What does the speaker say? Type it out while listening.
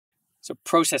So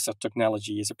processor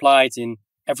technology is applied in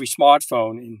every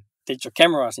smartphone, in digital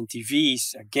cameras, in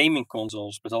TVs, gaming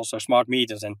consoles, but also smart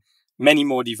meters and many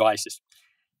more devices.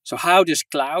 So how does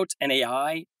cloud and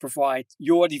AI provide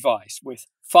your device with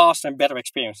faster and better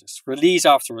experiences, release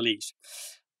after release?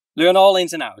 Learn all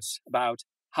ins and outs about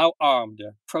how ARM,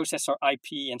 the processor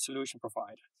IP and solution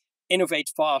provider,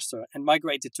 innovates faster and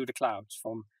migrated to the cloud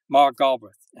from Mark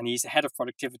Galbraith, and he's the head of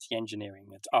productivity engineering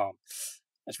at ARM,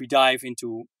 as we dive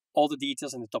into all the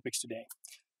details and the topics today.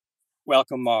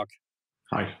 Welcome, Mark.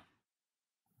 Hi.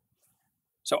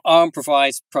 So ARM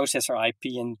provides processor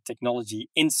IP and technology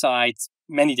inside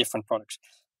many different products.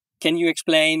 Can you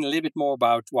explain a little bit more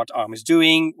about what ARM is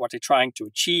doing, what they're trying to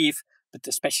achieve, but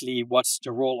especially what's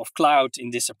the role of cloud in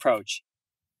this approach?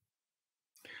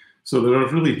 So there are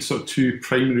really sort of two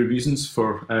primary reasons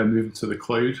for moving to the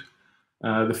cloud.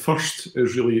 The first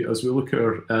is really, as we look at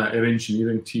our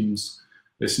engineering teams,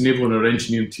 it's enabling our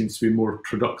engineering teams to be more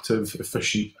productive,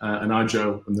 efficient, and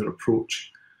agile in their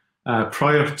approach.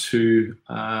 Prior to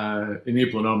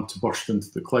enabling ARM to burst into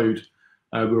the cloud,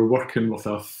 we were working with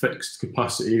a fixed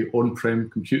capacity on-prem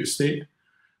compute estate.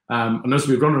 And as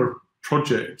we run our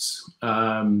projects,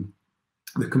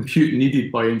 the compute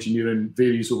needed by engineering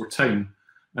varies over time,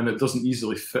 and it doesn't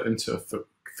easily fit into a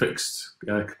fixed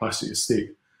capacity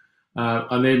estate.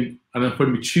 And then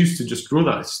when we choose to just grow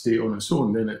that estate on its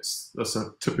own, then that's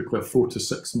typically a 4 to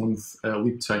 6 month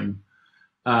lead time.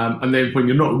 And then when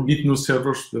you're not needing those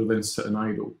servers, they're then sitting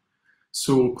idle.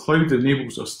 So cloud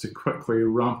enables us to quickly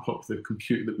ramp up the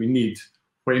compute that we need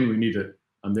when we need it,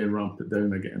 and then ramp it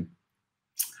down again.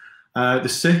 The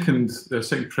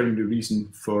second primary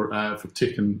reason for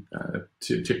taking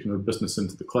our business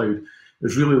into the cloud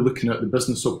is really looking at the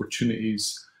business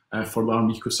opportunities for the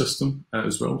ARM ecosystem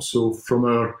as well. So from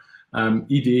our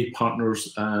EDA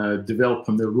partners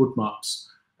developing their roadmaps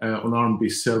on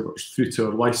ARM-based servers through to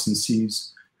our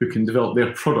licensees who can develop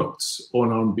their products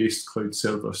on ARM-based cloud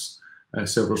servers,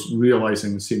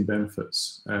 realizing the same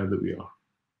benefits that we are.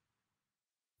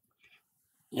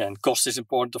 Yeah, and cost is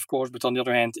important, of course, but on the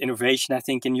other hand, innovation, I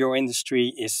think, in your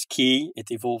industry is key. It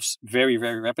evolves very,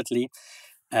 very rapidly.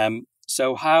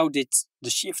 So how did the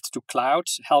shift to cloud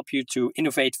help you to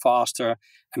innovate faster?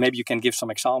 And maybe you can give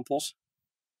some examples.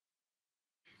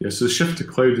 Yeah, so the shift to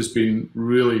cloud has been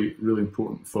really, really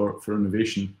important for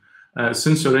innovation.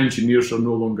 Since our engineers are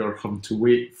no longer having to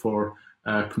wait for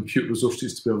compute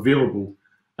resources to be available,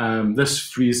 this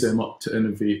frees them up to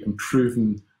innovate,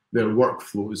 improving their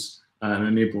workflows and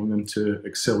enabling them to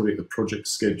accelerate the project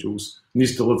schedules. And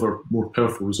these deliver more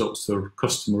powerful results to their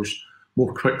customers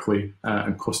more quickly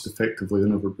and cost effectively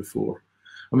than ever before.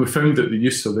 And we found that the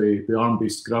use of the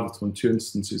ARM-based Graviton 2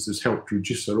 instances has helped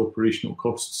reduce our operational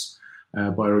costs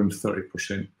by around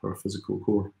 30% per physical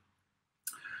core.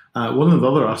 One of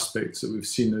the other aspects that we've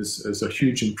seen is a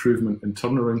huge improvement in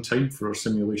turnaround time for our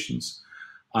simulations.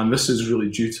 And this is really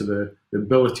due to the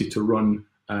ability to run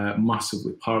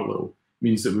massively parallel. It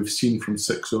means that we've seen from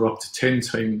 6 or up to 10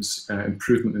 times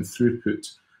improvement in throughput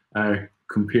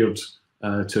compared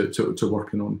to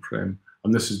working on-prem.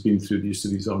 And this has been through the use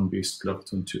of these ARM-based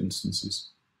Graviton 2 instances.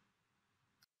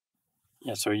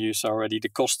 Yeah, so you saw already the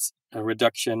cost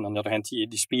reduction, on the other hand,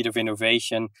 the speed of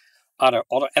innovation. Are there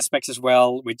other aspects as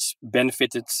well which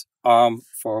benefited ARM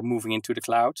for moving into the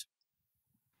cloud?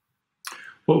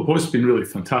 Well, what's been really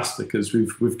fantastic is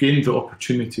we've gained the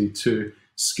opportunity to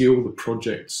scale the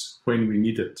projects when we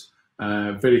need it,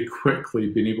 very quickly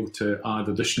being able to add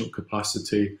additional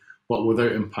capacity, but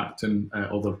without impacting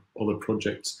other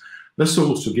projects. This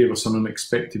also gave us an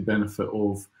unexpected benefit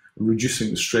of reducing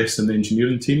the stress in the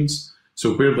engineering teams.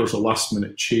 So where there's a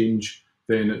last-minute change,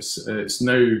 then it's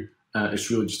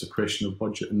really just a question of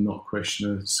budget and not a question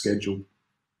of schedule.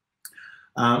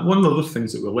 One of the other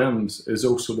things that we learned is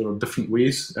also there are different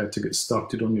ways to get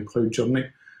started on your cloud journey,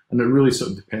 and it really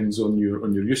sort of depends on your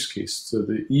use case. So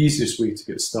the easiest way to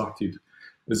get started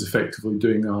is effectively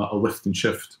doing a lift and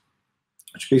shift,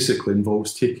 which basically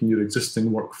involves taking your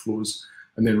existing workflows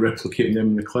and then replicating them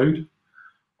in the cloud.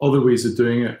 Other ways of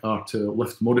doing it are to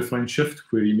lift, modify, and shift,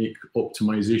 where you make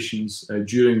optimizations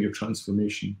during your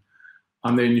transformation.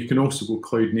 And then you can also go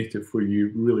cloud native, where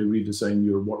you really redesign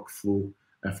your workflow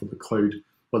for the cloud.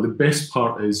 But the best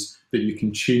part is that you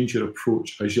can change your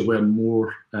approach as you learn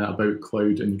more about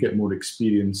cloud and you get more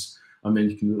experience, and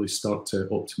then you can really start to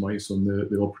optimize on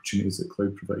the opportunities that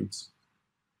cloud provides.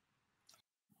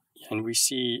 And we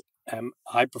see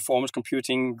high performance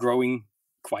computing growing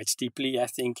quite steeply. I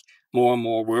think more and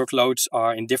more workloads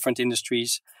are in different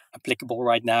industries applicable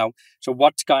right now. So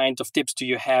what kind of tips do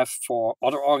you have for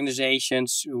other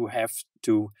organizations who have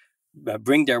to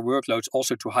bring their workloads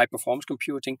also to high performance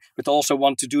computing, but also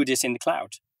want to do this in the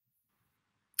cloud?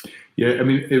 Yeah, I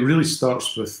mean, it really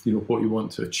starts with what you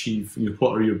want to achieve.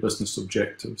 What are your business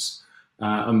objectives?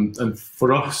 And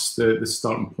for us, the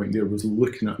starting point there was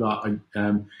looking at that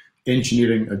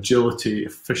engineering agility,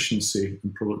 efficiency,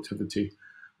 and productivity,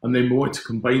 and then we want to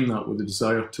combine that with the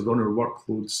desire to run our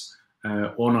workloads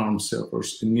on ARM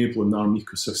servers, enabling the ARM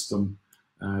ecosystem.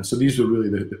 So these were really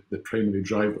the primary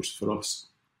drivers for us.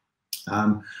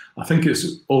 I think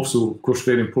it's also, of course,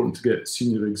 very important to get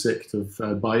senior executive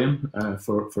buy-in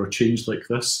for a change like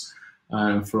this.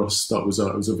 For us, that was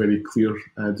a very clear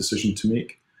decision to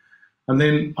make. And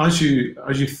then, as you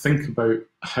think about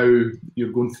how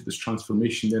you're going through this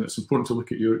transformation, then it's important to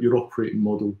look at your operating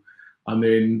model. And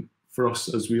then, for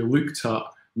us, as we looked at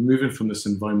moving from this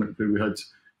environment where we had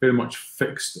very much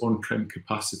fixed on-prem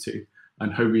capacity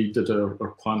and how we did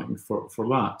our planning for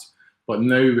that. But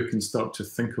now we can start to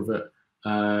think of it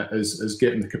as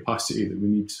getting the capacity that we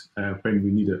need when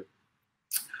we need it.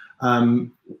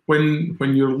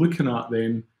 When you're looking at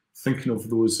then thinking of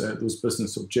those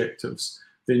business objectives,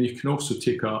 then you can also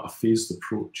take a phased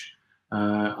approach,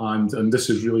 and this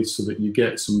is really so that you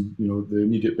get some the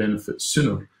immediate benefits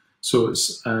sooner. So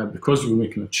it's because we're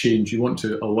making a change, you want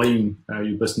to align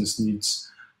your business needs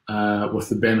with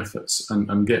the benefits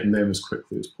and getting them as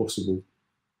quickly as possible.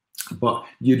 But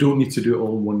you don't need to do it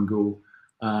all in one go.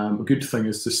 A good thing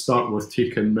is to start with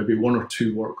taking maybe one or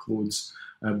two workloads,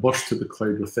 burst to the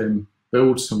cloud with them,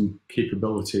 build some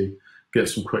capability, get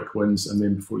some quick wins, and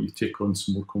then before you take on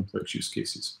some more complex use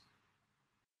cases.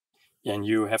 Yeah, and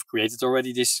you have created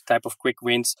already this type of quick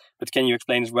wins, but can you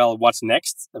explain as well what's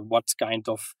next? What kind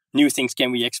of new things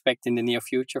can we expect in the near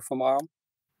future from ARM?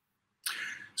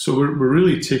 So we're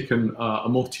really taking a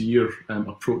multi-year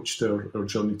approach to our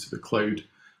journey to the cloud.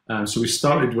 So we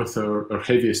started with our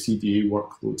heaviest EDA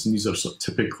workloads, and these are sort of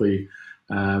typically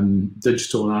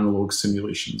digital and analog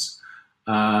simulations.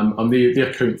 And they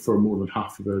account for more than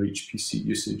half of our HPC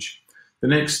usage. The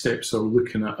next steps are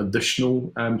looking at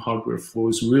additional hardware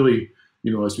flows, really,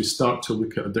 as we start to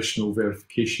look at additional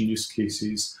verification use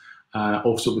cases,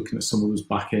 also looking at some of those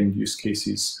back-end use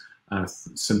cases,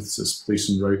 synthesis, place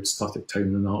and route, static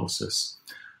time analysis.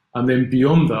 And then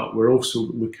beyond that, we're also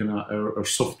looking at our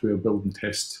software build and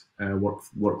test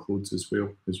workloads as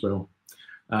well.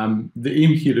 The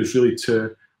aim here is really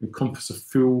to encompass a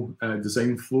full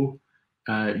design flow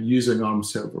using ARM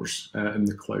servers in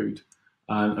the cloud,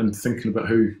 and thinking about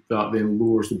how that then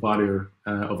lowers the barrier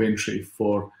of entry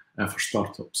for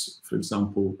startups, for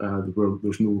example, where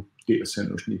there's no data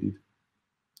centers needed.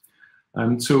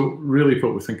 And so really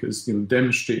what we think is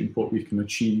demonstrating what we can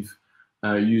achieve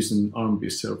using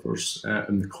ARM-based servers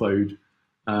in the cloud.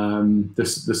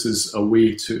 This is a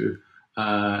way to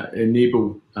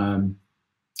enable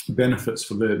benefits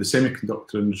for the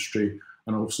semiconductor industry,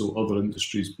 and also other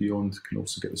industries beyond can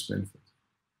also get this benefit.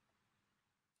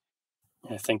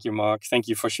 Yeah, thank you, Mark. Thank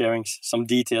you for sharing some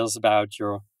details about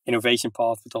your innovation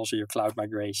path, but also your cloud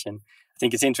migration. I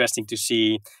think it's interesting to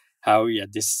see how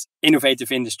this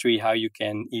innovative industry, how you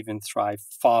can even thrive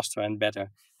faster and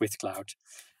better with cloud.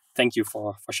 Thank you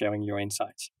for sharing your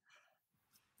insights.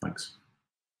 Thanks.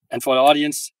 And for the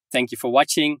audience, thank you for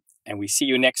watching, and we see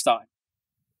you next time.